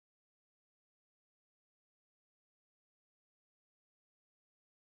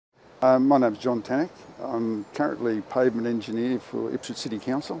My name's John Tannock. I'm currently pavement engineer for Ipswich City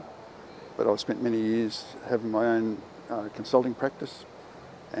Council, but I've spent many years having my own consulting practice.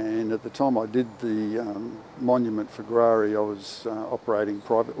 And at the time I did the monument for Grari, I was operating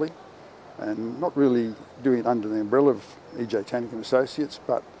privately and not really doing it under the umbrella of E.J. Tannock and Associates,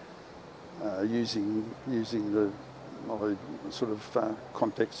 but using my sort of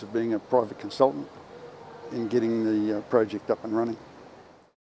context of being a private consultant in getting the project up and running.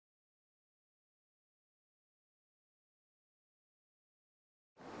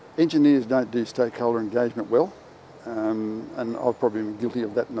 Engineers don't do stakeholder engagement well, and I've probably been guilty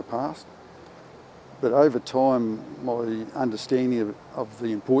of that in the past. But over time, my understanding of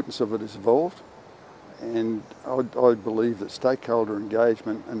the importance of it has evolved, and I believe that stakeholder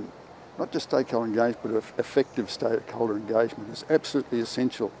engagement, and not just stakeholder engagement, but effective stakeholder engagement, is absolutely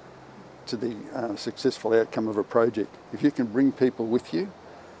essential to the successful outcome of a project. If you can bring people with you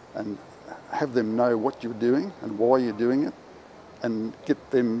and have them know what you're doing and why you're doing it, and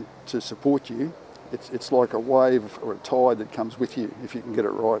get them to support you, it's like a wave or a tide that comes with you if you can get it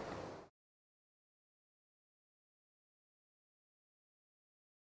right.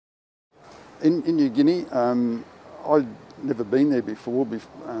 In New Guinea, I'd never been there before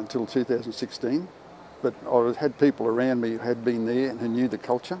until 2016, but I had people around me who had been there and who knew the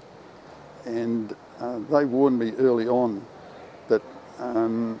culture, and they warned me early on that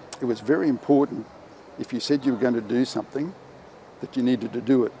it was very important, if you said you were going to do something, that you needed to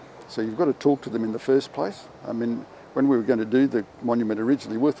do it. So you've got to talk to them in the first place. I mean, when we were going to do the monument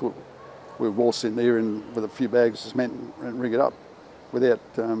originally, we would waltz in there and with a few bags of cement and rig it up without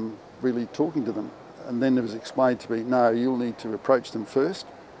really talking to them. And then it was explained to me, no, you'll need to approach them first.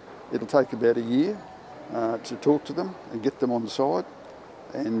 It'll take about a year to talk to them and get them on side.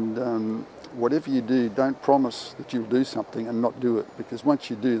 And whatever you do, don't promise that you'll do something and not do it, because once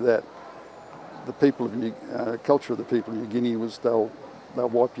you do that, the people of culture of the people of New Guinea was they'll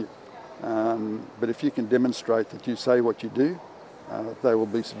wipe you. But if you can demonstrate that you say what you do, they will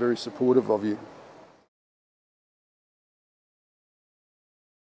be very supportive of you.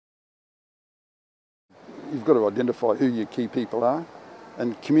 You've got to identify who your key people are,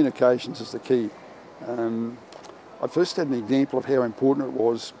 and communications is the key. I first had an example of how important it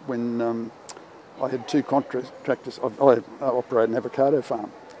was when I had two contractors. I operate an avocado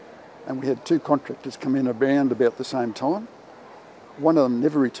farm, and we had two contractors come in around about the same time. One of them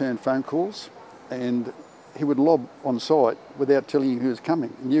never returned phone calls, and he would lob on site without telling you who was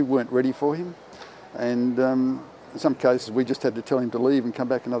coming, and you weren't ready for him. And in some cases we just had to tell him to leave and come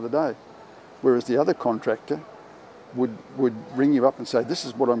back another day. Whereas the other contractor would ring you up and say, this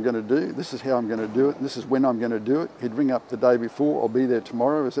is what I'm going to do, this is how I'm going to do it, and this is when I'm going to do it. He'd ring up the day before, I'll be there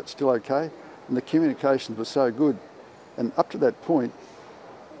tomorrow, is that still okay? And the communications were so good. And up to that point,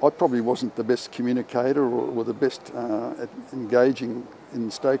 I probably wasn't the best communicator or the best at engaging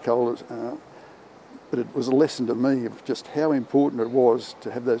in stakeholders, but it was a lesson to me of just how important it was to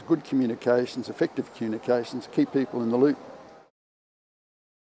have those good communications, effective communications, keep people in the loop.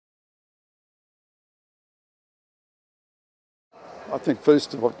 I think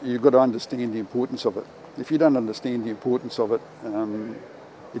first of all, you've got to understand the importance of it. If you don't understand the importance of it,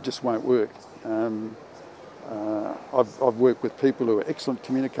 it just won't work. I've worked with people who are excellent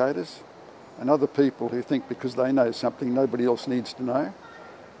communicators and other people who think because they know something nobody else needs to know,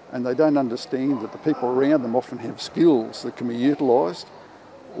 and they don't understand that the people around them often have skills that can be utilised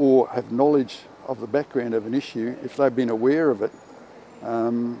or have knowledge of the background of an issue. If they've been aware of it,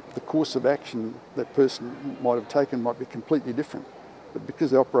 the course of action that person might have taken might be completely different. But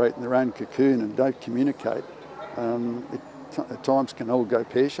because they operate in their own cocoon and don't communicate, it at times can all go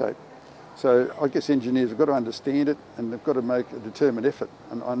pear-shaped. So I guess engineers have got to understand it, and they've got to make a determined effort.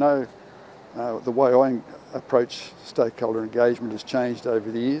 And I know the way I approach stakeholder engagement has changed over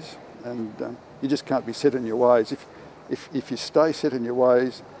the years, and you just can't be set in your ways. If you stay set in your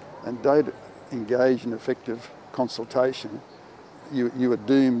ways and don't engage in effective consultation, you are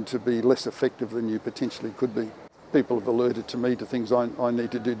doomed to be less effective than you potentially could be. People have alerted to me to things I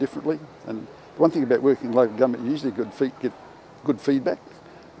need to do differently. And one thing about working in local government, you usually get good feedback.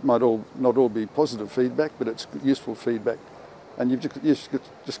 It might not all be positive feedback, but it's useful feedback. And you've just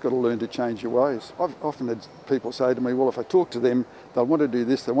got to learn to change your ways. I've often had people say to me, well, if I talk to them, they'll want to do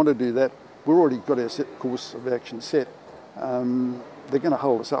this, they want to do that. We've already got our set course of action set. They're going to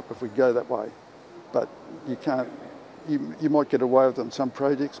hold us up if we go that way. But you can't. You might get away with it on some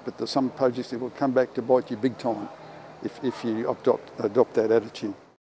projects, but there's some projects that will come back to bite you big time if you adopt that attitude.